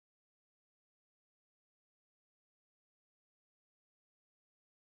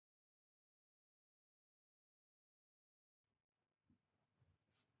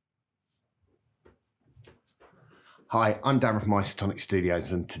Hi, I'm Dan from Isotonic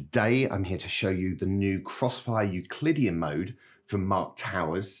Studios, and today I'm here to show you the new Crossfire Euclidean Mode from Mark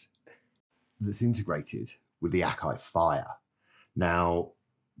Towers that's integrated with the AKAI Fire. Now,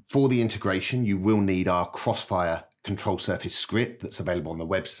 for the integration, you will need our Crossfire Control Surface Script that's available on the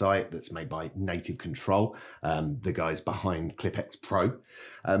website, that's made by Native Control, the guys behind ClipX Pro.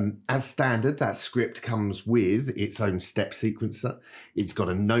 As standard, that script comes with its own step sequencer. It's got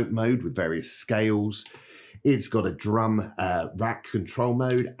a note mode with various scales. It's got a drum rack control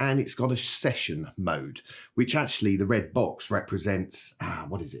mode, and it's got a session mode, which actually the red box represents,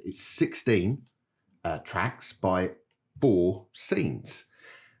 what is it? It's 16 tracks by 4 scenes.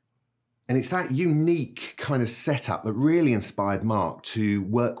 And it's that unique kind of setup that really inspired Mark to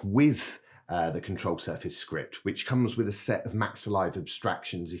work with the Control Surface Script, which comes with a set of MaxforLive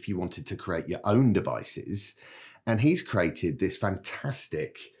abstractions if you wanted to create your own devices. And he's created this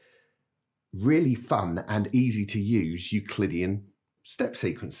fantastic, really fun and easy to use Euclidean step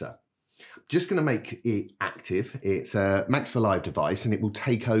sequencer. Just going to make it active. It's a MaxforLive device and it will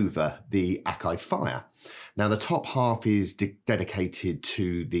take over the AKAI Fire. Now the top half is dedicated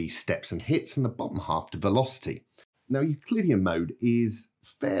to the steps and hits and the bottom half to velocity. Now Euclidean mode is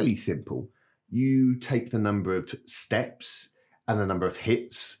fairly simple. You take the number of steps and the number of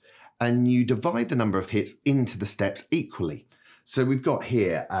hits and you divide the number of hits into the steps equally. So we've got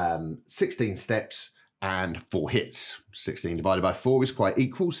here 16 steps and 4 hits. 16 divided by 4 is quite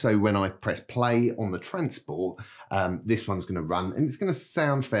equal. So when I press play on the transport, this one's going to run and it's going to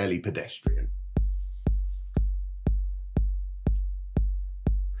sound fairly pedestrian.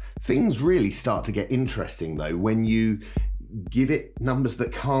 Things really start to get interesting though when you give it numbers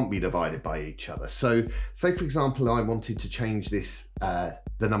that can't be divided by each other. So say for example, I wanted to change this, the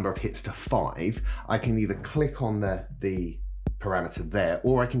number of hits to 5. I can either click on the parameter there,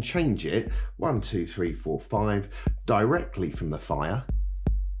 or I can change it 1, 2, 3, 4, 5 directly from the Fire.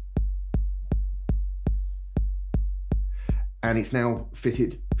 And it's now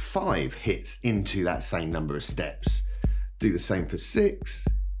fitted 5 hits into that same number of steps. Do the same for 6.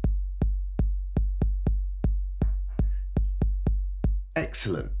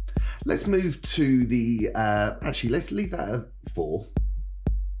 Excellent. Let's move to the, actually let's leave that at 4.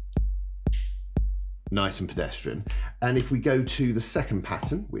 Nice and pedestrian. And if we go to the second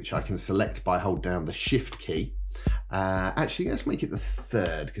pattern, which I can select by holding down the Shift key, actually let's make it the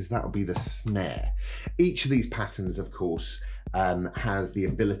third because that will be the snare. Each of these patterns, of course, has the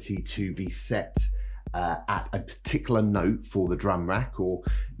ability to be set at a particular note for the drum rack, or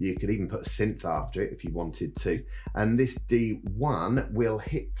you could even put a synth after it if you wanted to. And this D1 will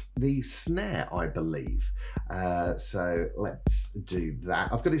hit the snare, I believe. So let's do that.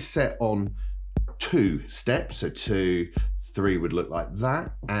 I've got it set on 2 steps, so 2, 3 would look like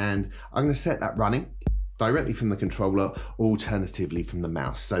that, and I'm going to set that running directly from the controller, alternatively from the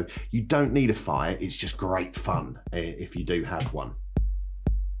mouse. So you don't need a Fire, it's just great fun if you do have one.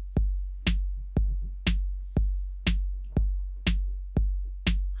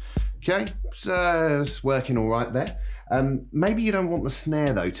 Okay, so it's working all right there. Maybe you don't want the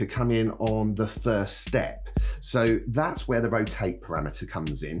snare though to come in on the first step. So that's where the rotate parameter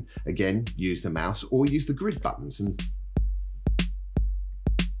comes in. Again, use the mouse or use the grid buttons. And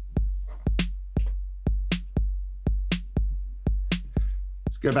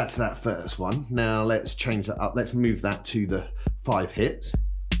let's go back to that first one. Now let's change that up. Let's move that to the 5 hits.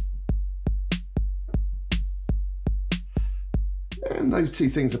 And those two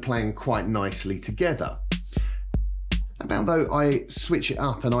things are playing quite nicely together. Now though, I switch it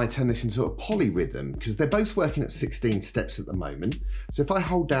up and I turn this into a polyrhythm because they're both working at 16 steps at the moment. So if I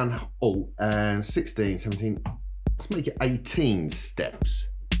hold down Alt and 16, 17, let's make it 18 steps.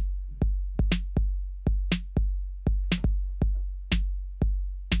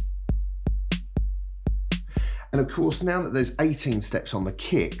 And of course, now that there's 18 steps on the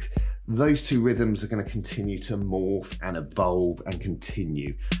kick, those two rhythms are going to continue to morph and evolve and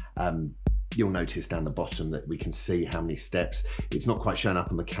continue. You'll notice down the bottom that we can see how many steps. It's not quite showing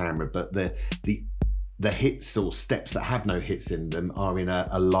up on the camera, but the hits or steps that have no hits in them are in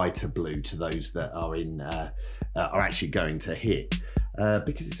a lighter blue to those that are in are actually going to hit.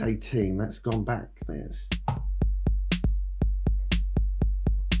 Because it's 18, that's gone back. There's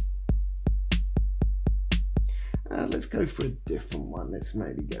let's go for a different one. Let's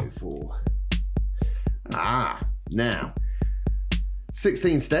maybe go for now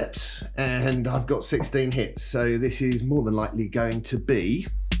 16 steps and I've got 16 hits, so this is more than likely going to be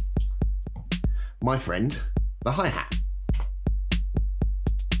my friend the hi-hat.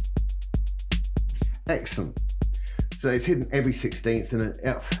 Excellent. So it's hidden every 16th, and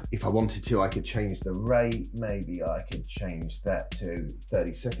if I wanted to, I could change the rate. Maybe I could change that to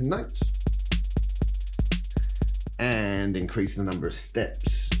 32nd notes and increase the number of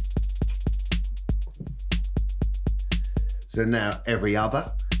steps. So now every other.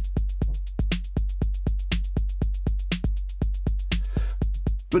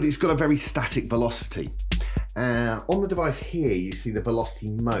 But it's got a very static velocity. On the device here, you see the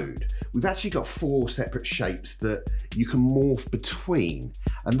velocity mode. We've actually got 4 separate shapes that you can morph between.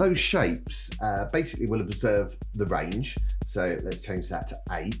 And those shapes basically will observe the range. So let's change that to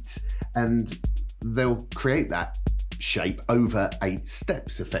 8. And they'll create that shape over 8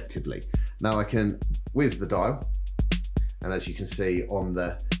 steps effectively. Now I can whiz the dial. And as you can see on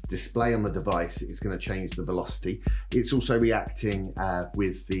the display on the device, it's going to change the velocity. It's also reacting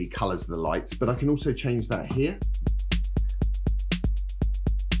with the colors of the lights, but I can also change that here.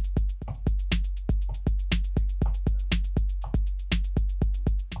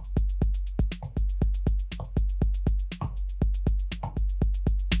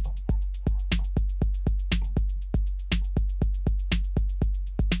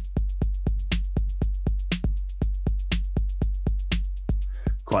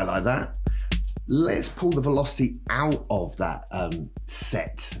 Quite like that. Let's pull the velocity out of that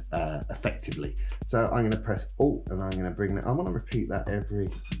set effectively. So I'm going to press Alt and I'm going to bring that. I want to repeat that every.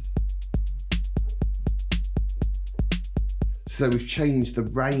 So we've changed the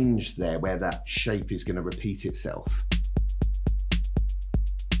range there where that shape is going to repeat itself.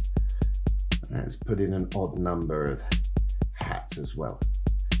 Let's put in an odd number of hats as well.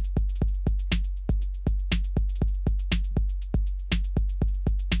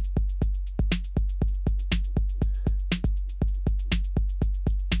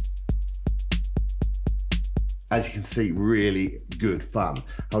 As you can see, really good fun.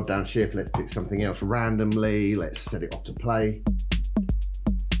 Hold down Shift, let's pick something else randomly. Let's set it off to play.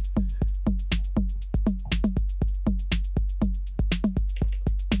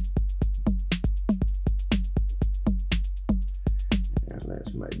 And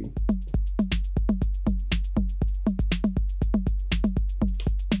let's maybe.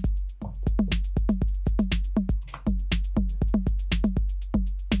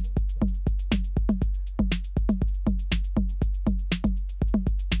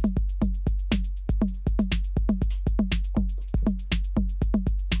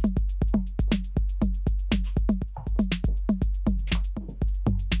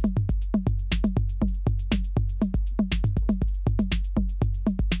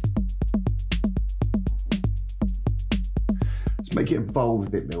 Make it evolve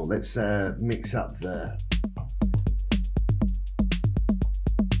a bit more. Let's mix up the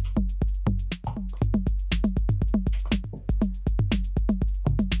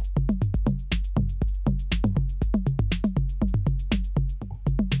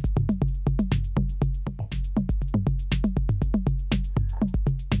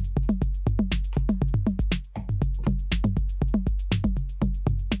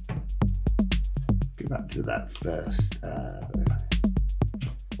go back to that first.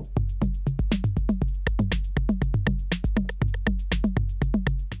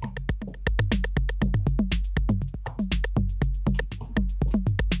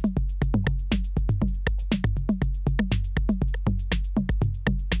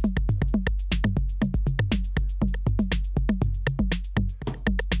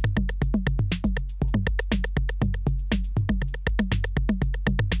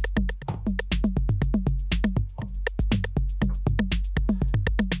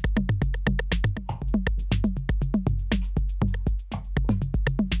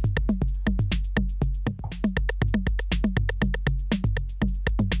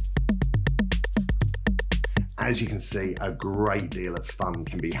 As you can see, a great deal of fun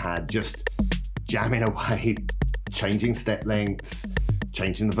can be had just jamming away, changing step lengths,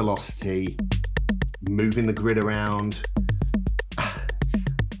 changing the velocity, moving the grid around.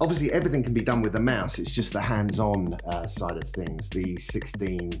 Obviously, everything can be done with the mouse. It's just the hands-on side of things, the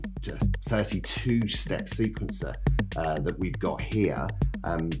 16 to 32 step sequencer that we've got here.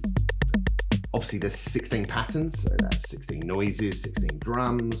 Obviously, there's 16 patterns, so that's 16 noises, 16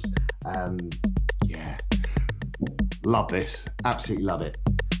 drums. Yeah. Love this, absolutely love it.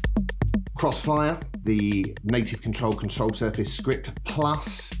 Crossfire, the native control surface script,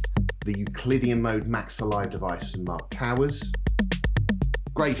 plus the Euclidean Mode MaxforLive device from Mark Towers.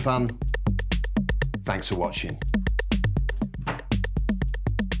 Great fun. Thanks for watching.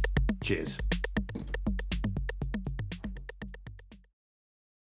 Cheers.